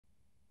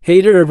Hey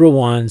there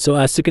everyone, so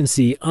as you can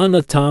see on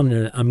the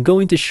thumbnail, I'm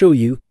going to show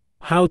you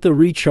how to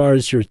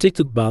recharge your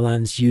TikTok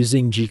balance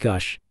using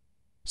Gcash.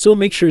 So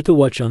make sure to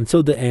watch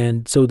until the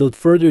end, so without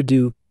further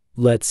ado,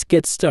 let's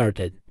get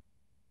started.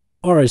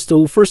 Alright,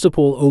 so first of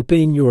all,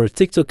 open your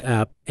TikTok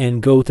app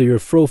and go to your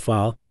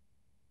profile.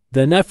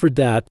 Then after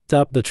that,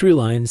 tap the three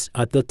lines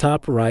at the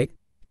top right.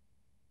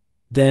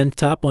 Then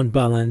tap on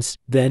balance,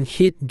 then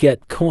hit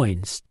get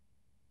coins.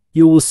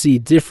 You will see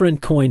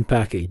different coin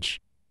package.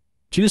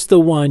 Choose the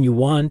one you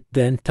want,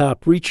 then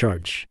tap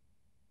recharge.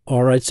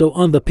 Alright, so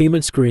on the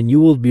payment screen, you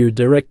will be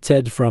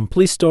redirected from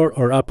Play Store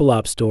or Apple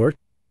App Store.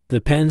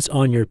 Depends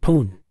on your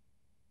phone.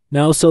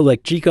 Now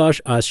select Gcash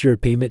as your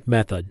payment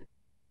method.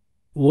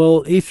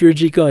 Well, if your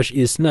Gcash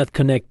is not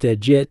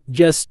connected yet,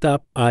 just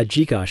tap Add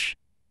Gcash.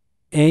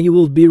 And you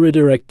will be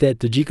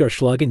redirected to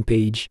Gcash login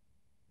page.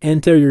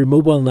 Enter your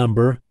mobile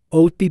number,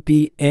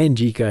 OTP, and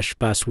Gcash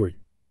password.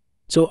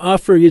 So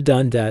after you've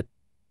done that,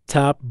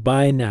 tap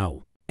Buy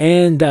Now.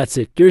 And that's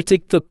it. Your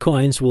TikTok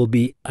coins will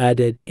be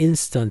added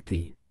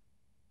instantly.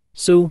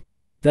 So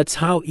that's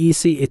how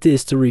easy it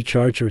is to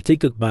recharge your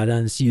TikTok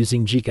balance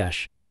using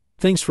Gcash.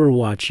 Thanks for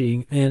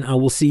watching, and I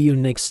will see you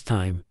next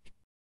time.